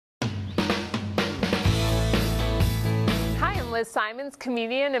Liz Simons,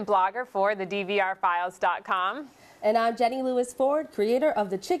 comedian and blogger for the DVRfiles.com. And I'm Jenny Lewis Ford, creator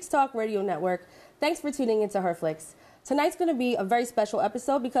of the Chicks Talk Radio Network. Thanks for tuning into HerFLIX. Tonight's going to be a very special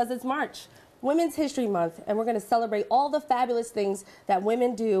episode because it's March, Women's History Month, and we're going to celebrate all the fabulous things that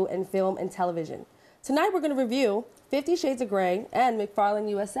women do in film and television. Tonight we're going to review 50 Shades of Grey and McFarland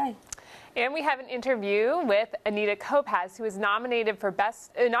USA. And we have an interview with Aneta, who was nominated for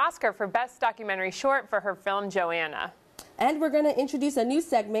an Oscar for Best Documentary Short for her film JOANNA. And we're going to introduce a new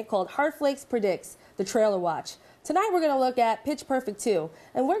segment called HerFLIX Predicts, the Trailer Watch. Tonight we're going to look at Pitch Perfect 2,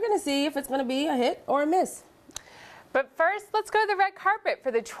 and we're going to see if it's going to be a hit or a miss. But first, let's go to the red carpet for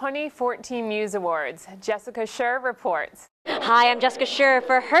the 2014 Muse Awards. Jessica Sherr reports. Hi, I'm Jessica Sherr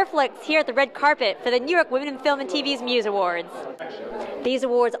for HerFLIX here at the red carpet for the New York Women in Film and TV's Muse Awards. These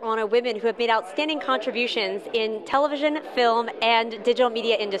awards honor women who have made outstanding contributions in television, film, and digital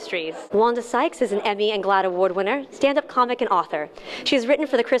media industries. Wanda Sykes is an Emmy and GLAAD Award winner, stand-up comic and author. She has written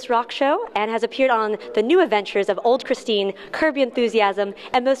for The Chris Rock Show and has appeared on the new adventures of Old Christine, Curb Your Enthusiasm,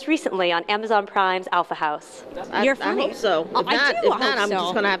 and most recently on Amazon Prime's Alpha House. You're funny. I hope so. If not, I'm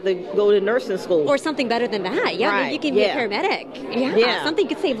just going to have to go to nursing school. Or something better than that. Yeah, right. Maybe you can be a paramedic. Yeah, something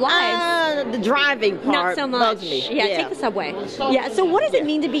could save lives. The driving part not so much. Bugs me. Yeah, take the subway. Yeah, so what does it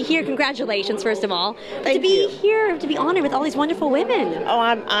mean to be here? Congratulations, first of all. To be here, to be honored with all these wonderful women. Oh,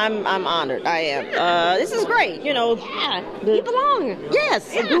 I'm honored. I am. This is great. You know. Yeah, you belong.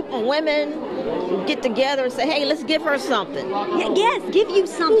 Yes, a group of women get together and say, hey, let's give her something. Yes, give you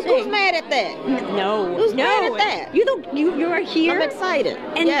something. Who's mad at that? No. Who's mad at that? You are here. I'm excited.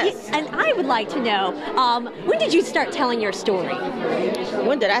 And yes. And I would like to know, when did you start telling your story?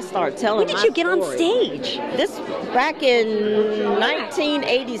 When did I start telling my story? When did you get on stage? This back in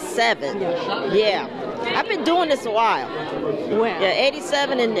 1987. Yeah. I've been doing this a while. Where? Yeah,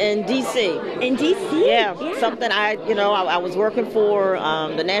 87 in D.C. In D.C.? Yeah, something I was working for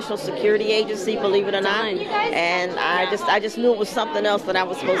the National Security Agency, believe it or not, and I just knew it was something else that I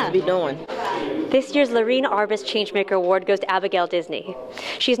was supposed to be doing. This year's Lorene Arbus Changemaker Award goes to Abigail Disney.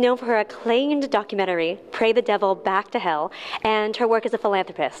 She's known for her acclaimed documentary, Pray the Devil Back to Hell, and her work as a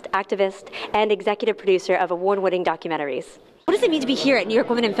philanthropist, activist, and executive producer of award-winning documentaries. What does it mean to be here at New York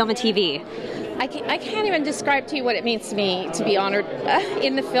Women in Film and TV? I can't even describe to you what it means to me to be honored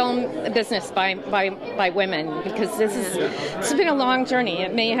in the film business by women, because it's been a long journey.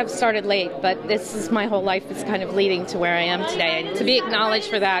 It may have started late, but this is my whole life is kind of leading to where I am today. And to be acknowledged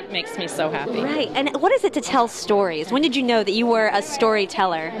for that makes me so happy. Right. And what is it to tell stories? When did you know that you were a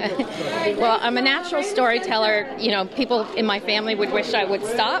storyteller? Well, I'm a natural storyteller. You know, people in my family would wish I would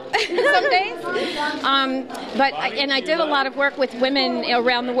stop some days. But I did a lot of work with women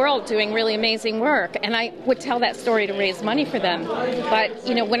around the world doing really amazing work, and I would tell that story to raise money for them. But,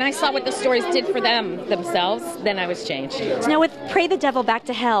 you know, when I saw what the stories did for themselves, then I was changed. So now with Pray the Devil Back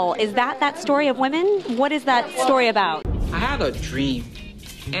to Hell, is that story of women? What is that story about? I had a dream,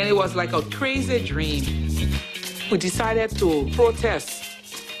 and it was like a crazy dream. We decided to protest.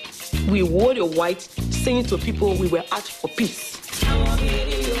 We wore the white, saying to people we were out for peace.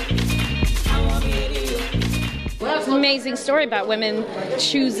 It's an amazing story about women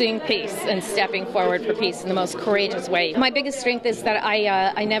choosing peace and stepping forward for peace in the most courageous way. My biggest strength is that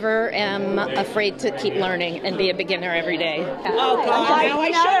I never am afraid to keep learning and be a beginner every day. Oh, God. Now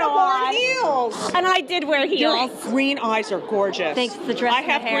I should have worn heels. And I did wear heels. Your green eyes are gorgeous. Thanks for the dress. I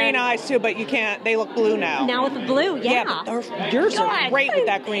have green eyes, too, but you can't. They look blue now. Now with the blue, yeah. But yours are great with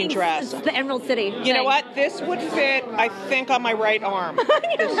that green dress. It's the Emerald City. You know what? This would fit, I think, on my right arm.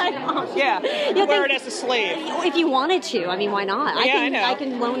 Yeah. Wear it as a sleeve. If you wanted to, I mean, why not? I know. I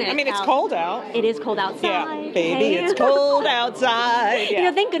can loan it. I mean, it's cold out. It is cold outside. Yeah, baby, it's cold outside. Yeah. You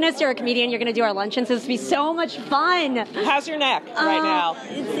know, thank goodness you're a comedian. You're going to do our luncheons. This will be so much fun. How's your neck right now?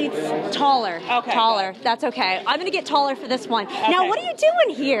 It's taller. Okay. Taller. Good. That's okay. I'm going to get taller for this one. Okay. Now, what are you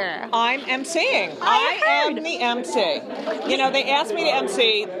doing here? I'm emceeing. I am the MC. You know, they asked me to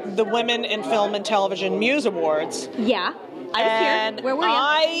MC the Women in Film and Television Muse Awards. Yeah. I was here. Where were you?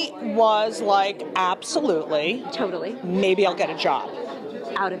 I was like, absolutely. Totally. Maybe I'll get a job.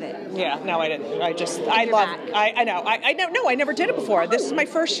 Out of it. Yeah, no, I didn't. I know. I never did it before. This is my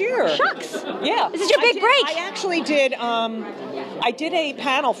first year. Shucks. Yeah. This is your big break. I actually did, I did a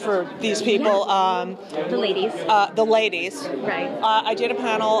panel for these people. The ladies. The ladies. Right. I did a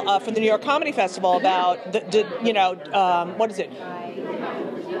panel for the New York Comedy Festival about, what is it?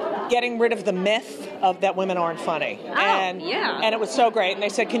 getting rid of the myth of that women aren't funny. Oh, and it was so great. And they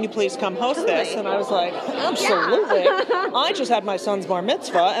said, can you please come host this? And I was like, absolutely. I just had my son's bar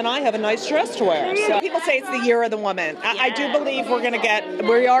mitzvah, and I have a nice dress to wear. So people say it's the year of the woman. I do believe we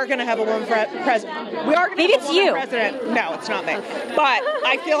are going to have a woman president. We are going to have a woman president. No, it's not me. But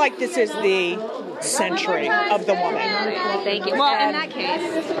I feel like this is the century of the woman. Thank you. Well, in that case,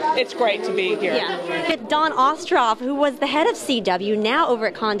 it's great to be here. With Dawn Ostroff, who was the head of CW, now over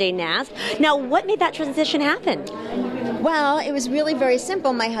at Condé Nast. Now, what made that transition happen? Well, it was really very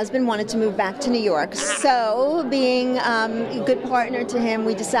simple. My husband wanted to move back to New York. So, being a good partner to him,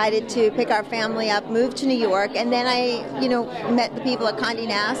 we decided to pick our family up, move to New York, and then I, met the people at Condé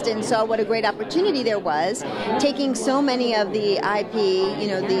Nast and saw what a great opportunity there was, taking so many of the IP,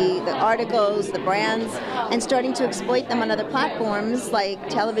 the articles, the brands, and starting to exploit them on other platforms like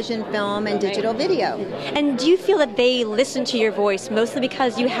television, film, and digital video. And do you feel that they listened to your voice mostly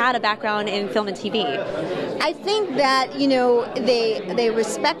because you had a background in film and TV? I think that they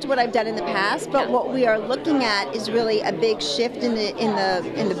respect what I've done in the past, but what we are looking at is really a big shift in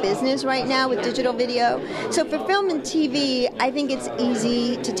the business right now with digital video. So for film and TV, I think it's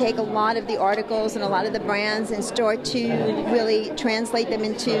easy to take a lot of the articles and a lot of the brands and start to really translate them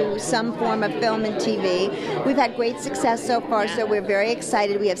into some form of film and TV. We've had great success so far, so we're very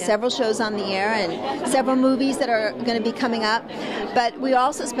excited. We have several shows on the air and several movies that are going to be coming up, but we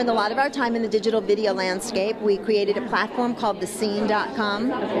also spend a lot of our time in the digital video landscape. We created a platform called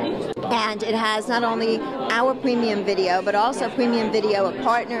thescene.com, and it has not only our premium video, but also premium video of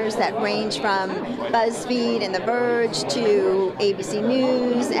partners that range from BuzzFeed and The Verge to ABC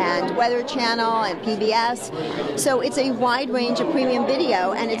News and Weather Channel and PBS. So it's a wide range of premium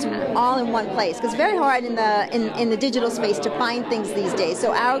video, and it's all in one place, because it's very hard in the digital space to find things these days.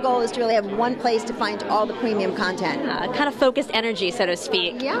 So our goal is to really have one place to find all the premium content. Kind of focused energy, so to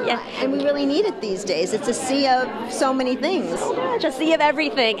speak. Yeah, and we really need it these days. It's a sea of so many things. Just sea of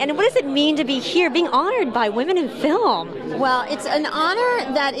everything. And what does it mean to be here, being honored by women in film? Well, it's an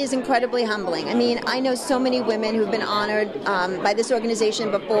honor that is incredibly humbling. I mean, I know so many women who've been honored by this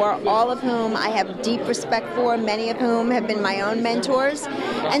organization before, all of whom I have deep respect for, many of whom have been my own mentors.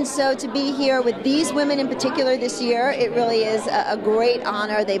 And so to be here with these women in particular this year, it really is a great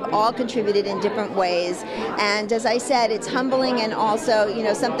honor. They've all contributed in different ways. And as I said, it's humbling and also,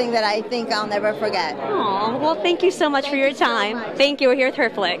 something that I think I'll never forget. Oh, well, thank you so much for your time. Thank you. We're here with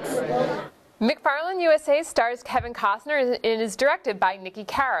HerFLIX. McFarland USA stars Kevin Costner and is directed by Nikki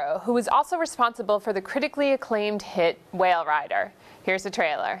Caro, who is also responsible for the critically acclaimed hit Whale Rider. Here's the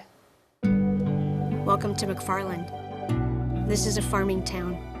trailer. Welcome to McFarland. This is a farming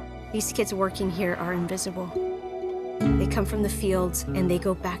town. These kids working here are invisible. They come from the fields and they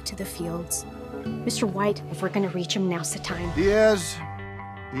go back to the fields. Mr. White, if we're going to reach him, now's the time. Diaz.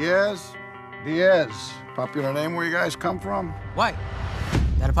 Popular name where you guys come from? White.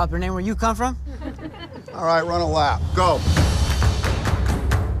 That a popular name where you come from? All right, run a lap. Go.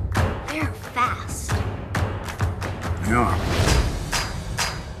 They're fast. They are.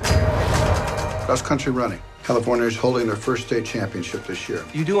 Cross-country running. California is holding their first state championship this year.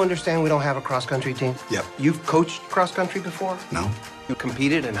 You do understand we don't have a cross-country team? Yep. You've coached cross-country before? No. You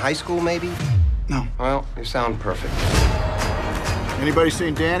competed in high school, maybe? No. Well, you sound perfect. Anybody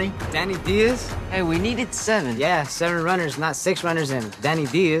seen Danny? Danny Diaz? Hey, we needed 7. Yeah, 7 runners, not 6 runners, and Danny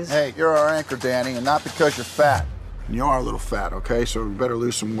Diaz. Hey, you're our anchor, Danny, and not because you're fat. And you are a little fat, okay? So we better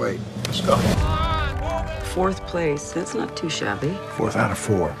lose some weight. Let's go. 4th place. That's not too shabby. 4th out of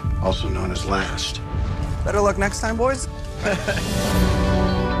 4, also known as last. Better luck next time, boys.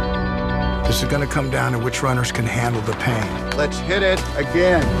 This is gonna come down to which runners can handle the pain. Let's hit it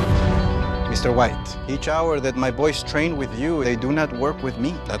again. Mr. White, each hour that my boys train with you, they do not work with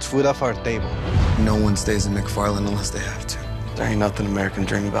me. That's food off our table. No one stays in McFarland unless they have to. There ain't nothing American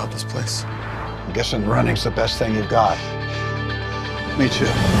dream about this place. I'm guessing running's the best thing you've got. Me too.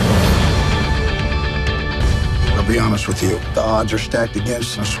 I'll be honest with you. The odds are stacked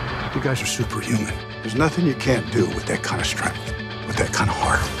against us. You guys are superhuman. There's nothing you can't do with that kind of strength, with that kind of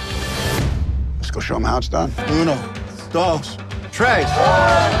heart. Let's go show them how it's done. 1, 2, 3.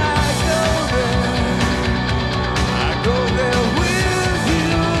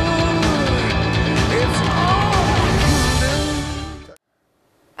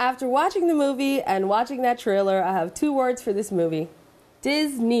 After watching the movie and watching that trailer, I have 2 words for this movie.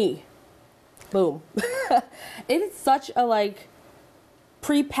 Disney. Boom. It is such a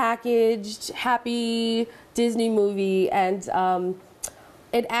pre-packaged, happy Disney movie, and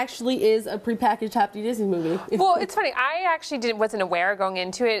it actually is a prepackaged Happy Disney movie. Well, it's funny. I actually wasn't aware going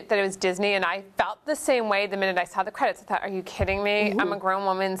into it that it was Disney, and I felt the same way the minute I saw the credits. I thought, are you kidding me? I'm a grown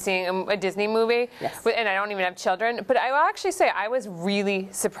woman seeing a Disney movie, and I don't even have children. But I will actually say I was really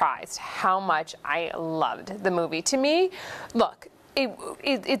surprised how much I loved the movie. To me, look,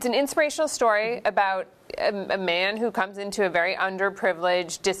 it's an inspirational story about a man who comes into a very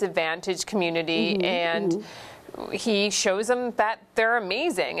underprivileged, disadvantaged community, and he shows them that they're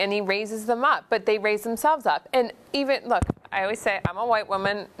amazing, and he raises them up, but they raise themselves up. And even, look, I always say, I'm a white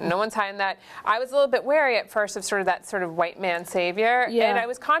woman, no one's hiding that. I was a little bit wary at first of sort of that sort of white man savior, and I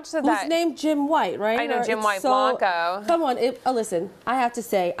was conscious of that. Who's named Jim White, right? I know, Jim White Blanco. Come on, listen, I have to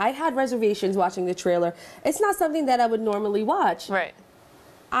say, I had reservations watching the trailer. It's not something that I would normally watch. Right.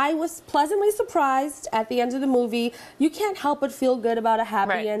 I was pleasantly surprised at the end of the movie. You can't help but feel good about a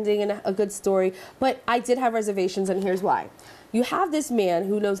happy ending and a good story, but I did have reservations, and here's why. You have this man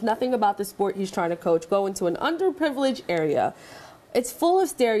who knows nothing about the sport he's trying to coach go into an underprivileged area. It's full of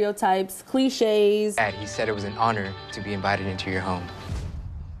stereotypes, cliches. Dad, he said it was an honor to be invited into your home.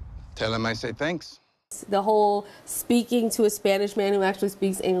 Tell him I say thanks. The whole speaking to a Spanish man who actually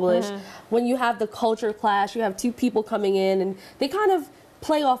speaks English. When you have the culture clash, you have two people coming in, and they kind of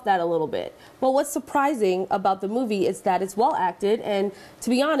play off that a little bit. But what's surprising about the movie is that it's well acted, and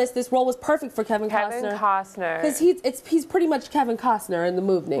to be honest, this role was perfect for Kevin Costner. Because he's pretty much Kevin Costner in the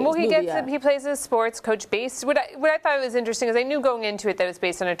movie. Well, he plays a sports coach based. What I thought was interesting is I knew going into it that it was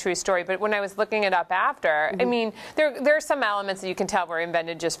based on a true story, but when I was looking it up after, I mean, there are some elements that you can tell were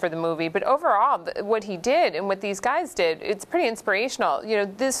invented just for the movie, but overall, what he did and what these guys did, it's pretty inspirational. You know,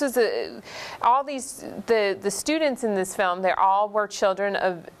 this was all these the students in this film. They all were children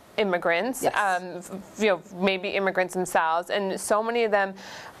of immigrants, you know, maybe immigrants themselves, and so many of them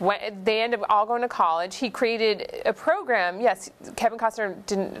they end up all going to college. He created a program. Yes, Kevin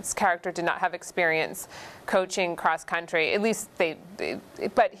Costner's character did not have experience coaching cross country. At least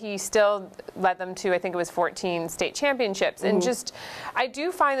but he still led them to, I think it was 14 state championships. And just, I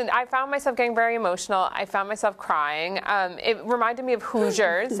do find that I found myself getting very emotional. I found myself crying. It reminded me of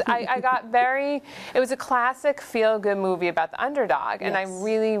Hoosiers. I got it was a classic feel-good movie about the underdog, and I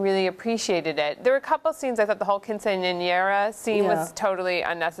really, really appreciated it. There were a couple scenes I thought the whole quinceañera scene was totally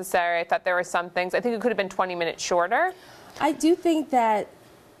unnecessary. I thought there were some things, I think it could have been 20 minutes shorter. I do think that,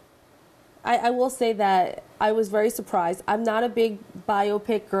 I will say that I was very surprised. I'm not a big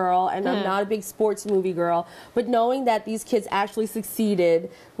biopic girl, and I'm not a big sports movie girl, but knowing that these kids actually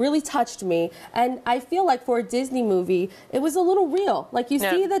succeeded really touched me. And I feel like for a Disney movie, it was a little real. Like, you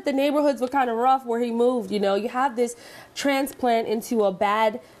see that the neighborhoods were kind of rough where he moved, you know. You have this transplant into a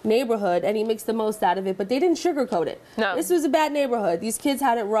bad neighborhood, and he makes the most out of it, but they didn't sugarcoat it. No. This was a bad neighborhood. These kids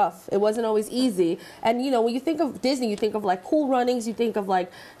had it rough. It wasn't always easy. And, you know, when you think of Disney, you think of, like, Cool Runnings, you think of,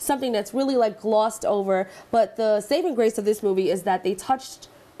 like, something that's really, like, glossed over. But the saving grace of this movie is that they touched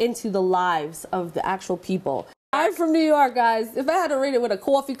into the lives of the actual people. I'm from New York, guys. If I had to rate it with a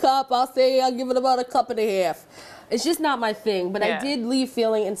coffee cup, I'll give it about a cup and a half. It's just not my thing, but I did leave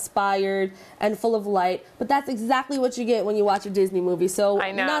feeling inspired and full of light. But that's exactly what you get when you watch a Disney movie, so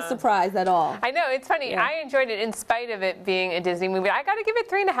I'm not surprised at all. I know, it's funny. I enjoyed it in spite of it being a Disney movie. I got to give it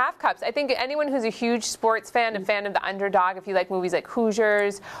 3.5 cups. I think anyone who's a huge sports fan, a fan of the underdog, if you like movies like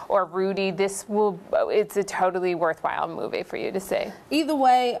Hoosiers or Rudy, it's a totally worthwhile movie for you to see. Either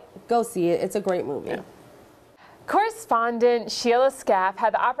way, go see it. It's a great movie. Yeah. Correspondent Sheila Scaff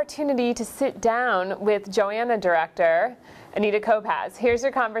had the opportunity to sit down with JOANNA director Aneta Kopacz. Here's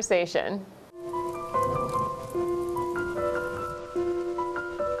her conversation.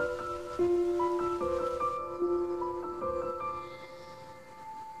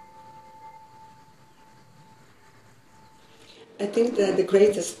 I think that the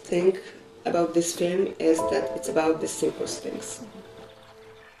greatest thing about this film is that it's about the simplest things.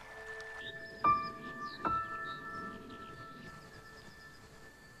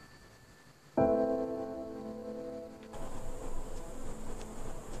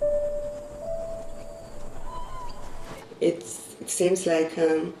 It seems like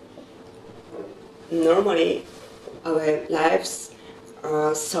normally our lives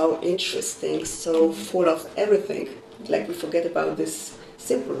are so interesting, so full of everything. Like we forget about these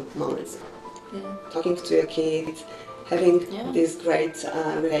simple moments. Talking to a kid, having this great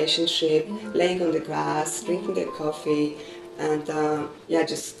relationship, laying on the grass, drinking a coffee, and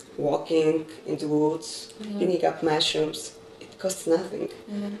just walking in the woods, picking up mushrooms. It costs nothing.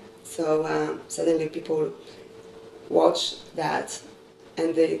 So suddenly people watch that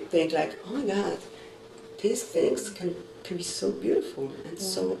and they think like, oh my God, these things can be so beautiful and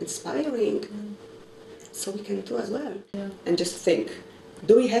so inspiring. So we can do as well. And just think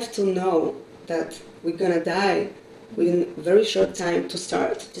do we have to know that we're gonna die within a very short time to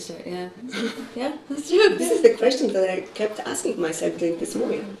start? Yeah. Yeah, that's true. This is the question that I kept asking myself during this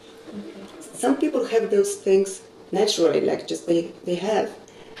movie. Some people have those things naturally, like just they have.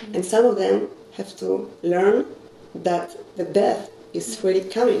 And some of them have to learn that the death is really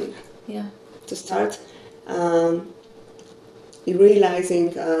coming. Yeah. To start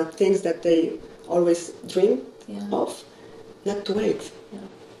realizing things that they always dream of, not to wait.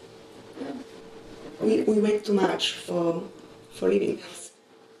 We wait too much for living.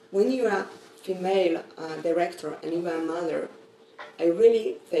 When you are a female director and you are a mother, I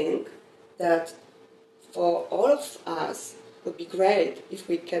really think that for all of us it would be great if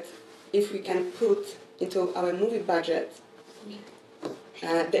we can put into our movie budget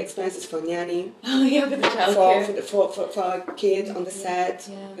the expenses for nanny, for the childcare, for our kids on the set,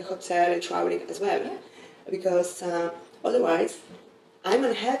 the hotel, and traveling as well. Because otherwise, I'm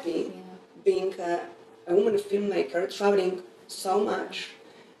unhappy being a woman filmmaker, traveling so much,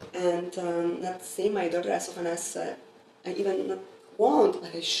 and not seeing my daughter as often as I even not want,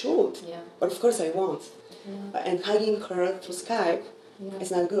 but I should. But of course I want. And hugging her through Skype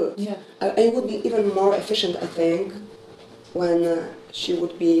is not good. I would be even more efficient, I think, when she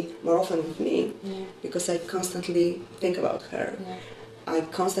would be more often with me, because I constantly think about her. I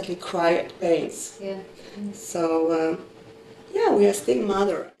constantly cry at pains. So, we are still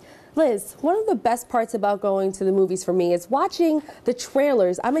mother. Liz, one of the best parts about going to the movies for me is watching the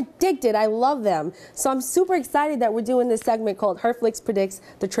trailers. I'm addicted. I love them. So I'm super excited that we're doing this segment called HerFLIX Predicts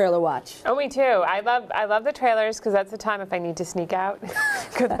the Trailer Watch. Oh, me too. I love the trailers because that's the time if I need to sneak out, go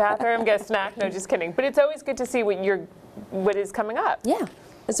to the bathroom, get a snack. No, just kidding. But it's always good to see what is coming up. Yeah.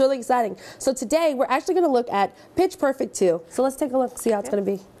 It's really exciting. So today we're actually going to look at Pitch Perfect 2. So let's take a look, see how it's going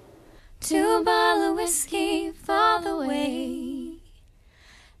to be. 2 bottles of whiskey for the way,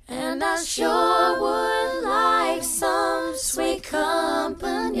 and I sure would like some sweet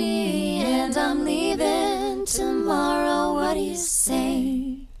company, and I'm leaving tomorrow. What do you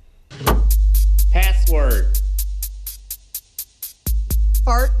say? Password.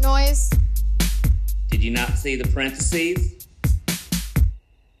 Fart noise. Did you not see the parentheses?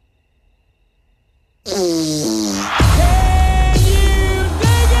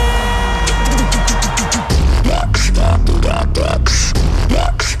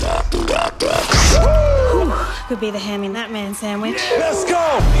 Could be the ham in that man sandwich. Let's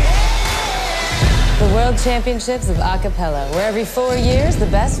go! The World Championships of Acapella, where every 4 years, the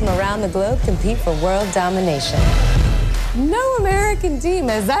best from around the globe compete for world domination. No American team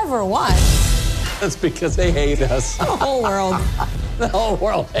has ever won. That's because they hate us. The whole world. The whole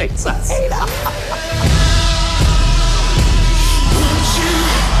world hates us.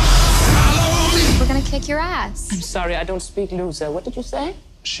 We're gonna kick your ass. I'm sorry, I don't speak loser. What did you say?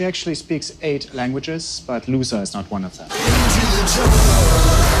 She actually speaks 8 languages, but loser is not one of them.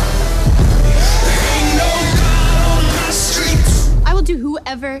 I will do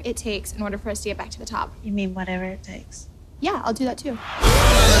whoever it takes in order for us to get back to the top. You mean whatever it takes? Yeah, I'll do that too.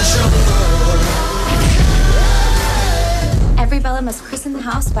 Every Bella must christen the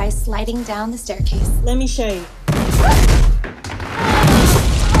house by sliding down the staircase. Let me show you.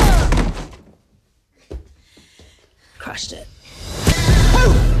 Crushed it.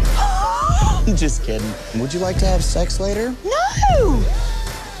 Just kidding. Would you like to have sex later? No!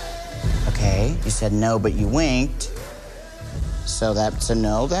 Okay, you said no, but you winked. So that's a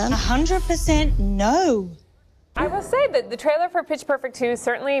no then? 100% no. I will say that the trailer for Pitch Perfect 2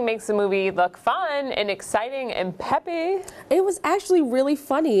 certainly makes the movie look fun and exciting and peppy. It was actually really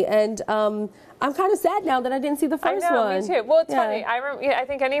funny, and I'm kind of sad now that I didn't see the first one. I know, me too. Well, it's funny. I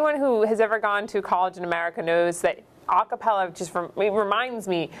think anyone who has ever gone to college in America knows that acapella just it reminds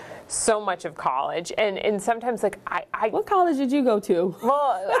me so much of college, and sometimes like I What college did you go to?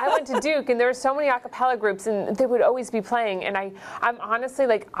 Well, I went to Duke, and there were so many acapella groups, and they would always be playing, and I'm honestly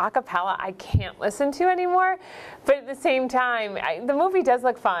like acapella I can't listen to anymore, but at the same time the movie does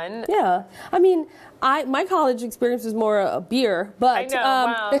look fun. Yeah, I mean my college experience was more a beer, but I know,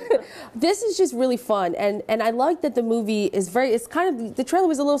 wow. This is just really fun, and I like that the movie is it's kind of, the trailer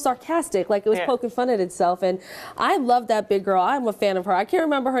was a little sarcastic, like it was poking fun at itself, and I love that big girl. I'm a fan of her. I can't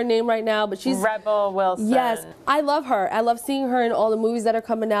remember her name right now, but she's Rebel Wilson. Yes, I love her. I love seeing her in all the movies that are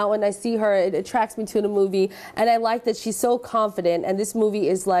coming out. When I see her, it attracts me to the movie, and I like that she's so confident, and this movie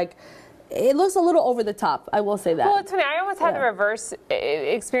is like, it looks a little over the top, I will say that. Well, it's funny. I almost had the reverse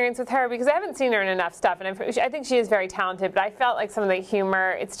experience with her because I haven't seen her in enough stuff, and I think she is very talented, but I felt like some of the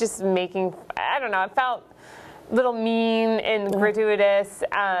humor, it's just making, I don't know, it felt a little mean and gratuitous.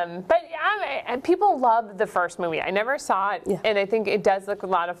 But and people love the first movie. I never saw it, and I think it does look a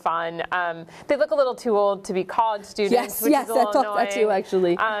lot of fun. They look a little too old to be college students, which is a little annoying. That too,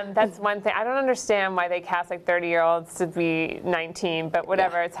 actually. That's one thing. I don't understand why they cast like 30-year-olds to be 19, but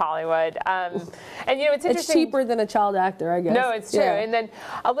whatever. It's Hollywood. And you know, it's interesting. It's cheaper than a child actor, I guess. No, it's true. And then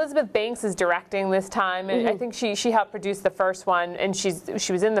Elizabeth Banks is directing this time, and I think she helped produce the first one, and she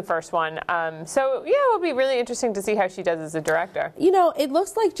was in the first one. So yeah, it will be really interesting to see how she does as a director. You know, it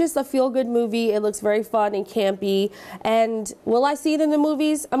looks like just a feel-good movie. It looks very fun and campy. And will I see it in the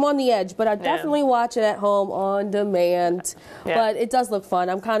movies? I'm on the edge, but I definitely watch it at home on demand. Yeah. But it does look fun.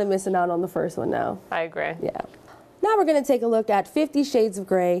 I'm kind of missing out on the first one now. I agree. Yeah. Now we're going to take a look at 50 Shades of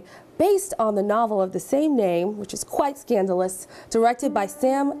Grey, based on the novel of the same name, which is quite scandalous, directed by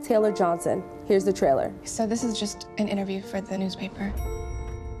Sam Taylor Johnson. Here's the trailer. So this is just an interview for the newspaper.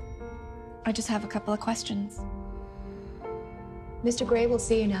 I just have a couple of questions. Mr. Grey will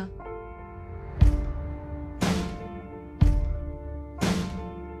see you now.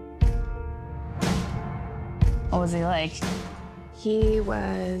 What was he like? He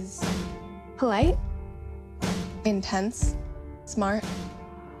was polite, intense, smart,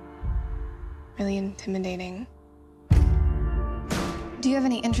 really intimidating. Do you have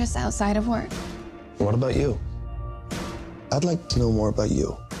any interests outside of work? What about you? I'd like to know more about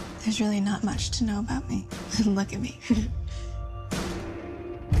you. There's really not much to know about me. Look at me.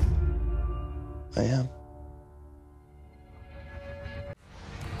 I am.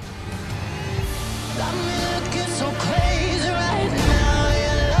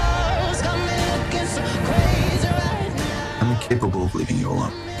 I'm incapable of leaving you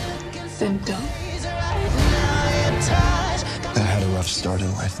alone. Then don't. I had a rough start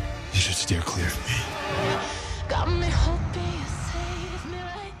in life. You should steer clear of me.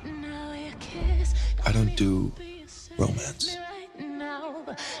 I don't do romance.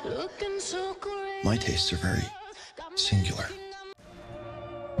 My tastes are very singular.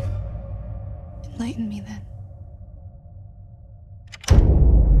 Enlighten me then.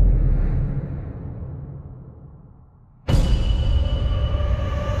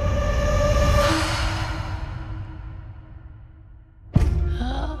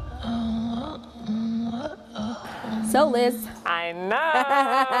 So, Liz. I know.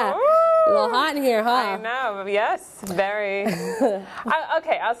 A little hot in here, huh? I know. Yes, very.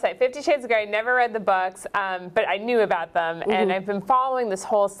 Okay, I'll say 50 Shades of Grey. Never read the books, but I knew about them, and I've been following this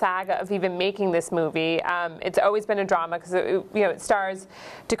whole saga of even making this movie. It's always been a drama because it stars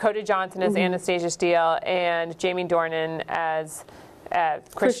Dakota Johnson as Anastasia Steele and Jamie Dornan as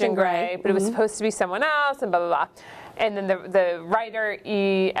Christian Grey, but it was supposed to be someone else, and blah blah blah. And then the writer,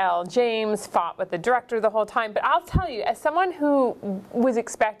 E.L. James, fought with the director the whole time. But I'll tell you, as someone who was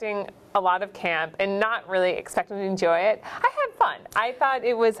expecting a lot of camp and not really expecting to enjoy it, I had fun. I thought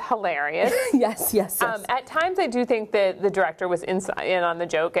it was hilarious. Yes. At times, I do think that the director was in on the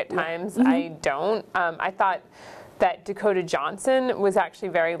joke. At times, I don't. I thought that Dakota Johnson was actually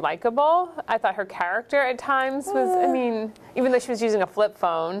very likable. I thought her character at times was, I mean, even though she was using a flip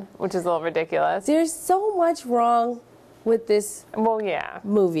phone, which is a little ridiculous. There's so much wrong with this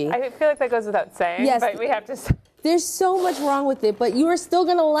movie. I feel like that goes without saying, but we have to say. There's so much wrong with it, but you are still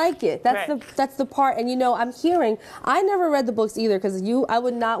gonna like it. That's the part. And you know, I'm hearing. I never read the books either because I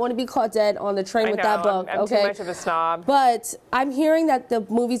would not want to be caught dead on the train with that book. I'm too much of a snob. But I'm hearing that the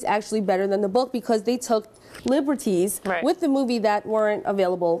movie's actually better than the book because they took liberties with the movie that weren't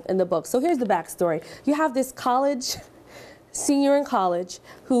available in the book. So here's the backstory. You have this senior in college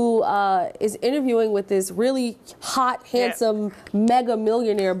who is interviewing with this really hot, handsome, mega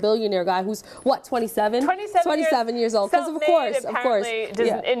millionaire, billionaire guy who's, what, 27? 27 years old. Because of course.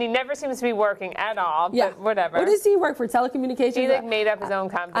 And he never seems to be working at all, but whatever. What does he work for? Telecommunications? He made up his own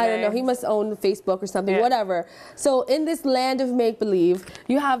company. I don't know. He must own Facebook or something, whatever. So in this land of make-believe,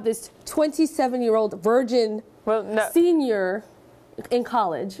 you have this 27-year-old virgin senior in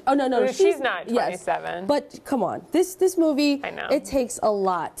college. Oh, no, she's not 27. Yes. But come on, this movie, it takes a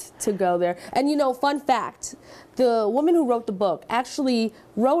lot to go there. And you know, fun fact, the woman who wrote the book actually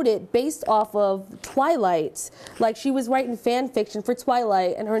wrote it based off of Twilight. Like, she was writing fan fiction for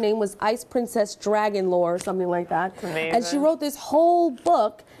Twilight, and her name was Ice Princess Dragonlore or something like that. Amazing. And she wrote this whole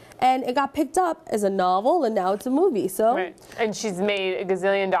book, and it got picked up as a novel, and now it's a movie. So, and she's made a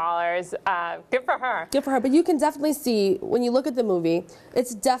gazillion dollars. Good for her. Good for her. But you can definitely see when you look at the movie,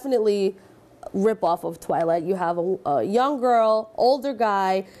 it's definitely a rip-off of Twilight. You have a young girl, older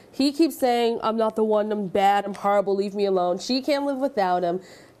guy. He keeps saying, "I'm not the one. I'm bad. I'm horrible. Leave me alone." She can't live without him.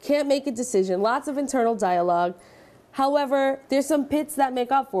 Can't make a decision. Lots of internal dialogue. However, there's some bits that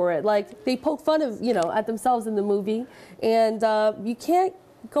make up for it. Like, they poke fun of, at themselves in the movie, and you can't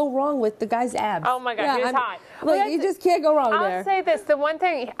go wrong with the guy's abs. Oh my God, he was hot. Like, you just can't go wrong there. I'll say this, the one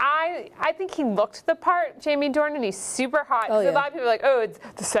thing, I think he looked the part, Jamie Dornan, he's super hot. Oh, yeah. A lot of people are like, oh, it's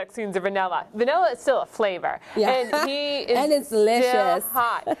the sex scenes are vanilla. Vanilla is still a flavor. Yeah. And he is and it's delicious. still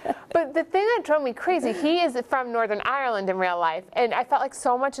hot. But the thing that drove me crazy, he is from Northern Ireland in real life, and I felt like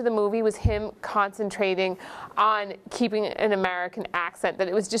so much of the movie was him concentrating on keeping an American accent that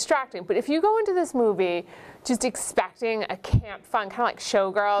it was distracting. But if you go into this movie just expecting a camp fun, kind of like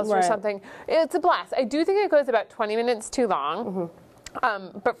Showgirls or something, it's a blast. I do think it goes about 20 minutes too long.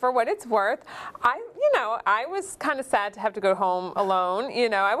 But for what it's worth, I was kind of sad to have to go home alone.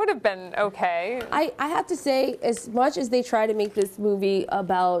 I would have been okay. I have to say, as much as they try to make this movie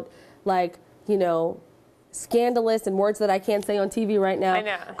about, like, scandalous and words that I can't say on TV right now, I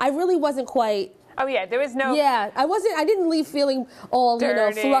know. I really wasn't quite. Oh yeah, there was no. Yeah, I didn't leave feeling all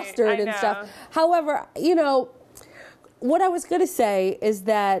dirty, flustered and stuff. However, what I was gonna say is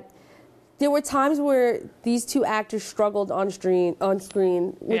that there were times where these two actors struggled on screen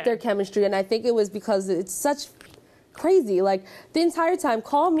with their chemistry, and I think it was because it's such crazy. Like, the entire time,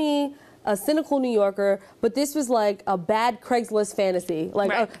 call me a cynical New Yorker, but this was like a bad Craigslist fantasy,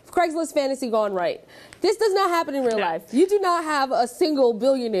 like a Craigslist fantasy gone right. This does not happen in real life. You do not have a single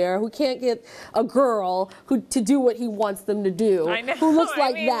billionaire who can't get a girl to do what he wants them to do, who looks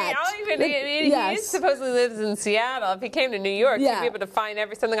like that. He supposedly lives in Seattle. If he came to New York, he'd be able to find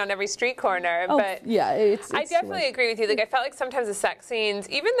something on every street corner. But it's I definitely agree with you. Like, I felt like sometimes the sex scenes,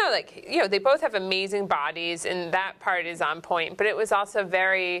 even though they both have amazing bodies and that part is on point, but it was also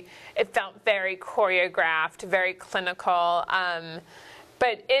it felt very choreographed, very clinical.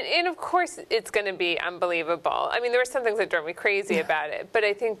 But of course, it's going to be unbelievable. I mean, there were some things that drove me crazy about it, but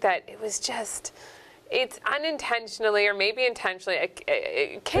I think that it was just, it's unintentionally or maybe intentionally, it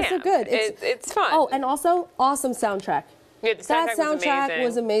can't. It's so good. It's fun. Oh, and also, awesome soundtrack. Yeah, the soundtrack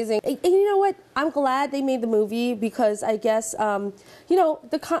was amazing. And you know what? I'm glad they made the movie because I guess,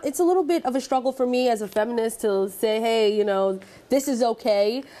 it's a little bit of a struggle for me as a feminist to say, hey, this is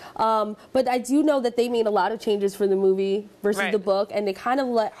okay. But I do know that they made a lot of changes for the movie versus the book, and they kind of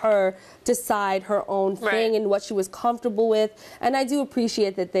let her decide her own thing and what she was comfortable with. And I do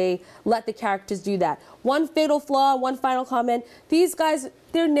appreciate that they let the characters do that. One fatal flaw, one final comment. These guys,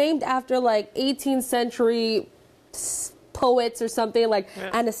 they're named after like 18th century poets or something, like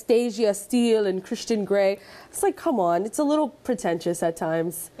Anastasia Steele and Christian Grey. It's like, come on, it's a little pretentious at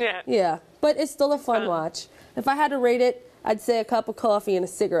times. Yeah, but it's still a fun watch. If I had to rate it, I'd say a cup of coffee and a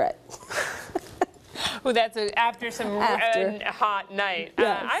cigarette. Well, that's after some hot night.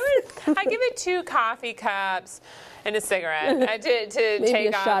 Yes. I give it 2 coffee cups and a cigarette to maybe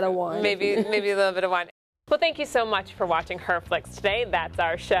take a off. Shot of wine. Maybe a little bit of wine. Well, thank you so much for watching HerFLIX today. That's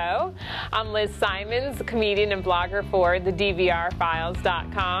our show. I'm Liz Simons, comedian and blogger for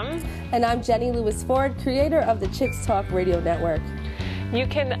thedvrfiles.com. And I'm Jenny Lewis Ford, creator of the Chicks Talk Radio Network. You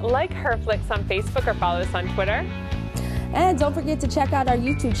can like HerFLIX on Facebook or follow us on Twitter. And don't forget to check out our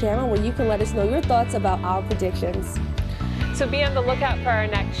YouTube channel where you can let us know your thoughts about our predictions. So be on the lookout for our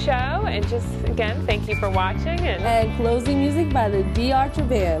next show. And just, again, thank you for watching. And closing music by the D. Archer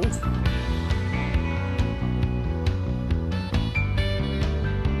Band.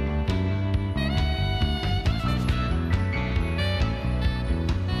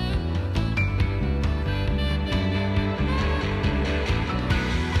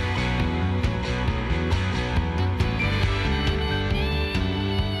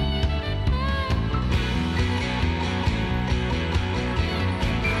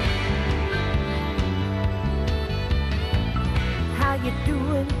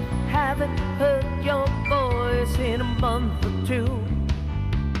 Haven't heard your voice in a month or two.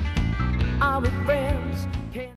 Are we friends?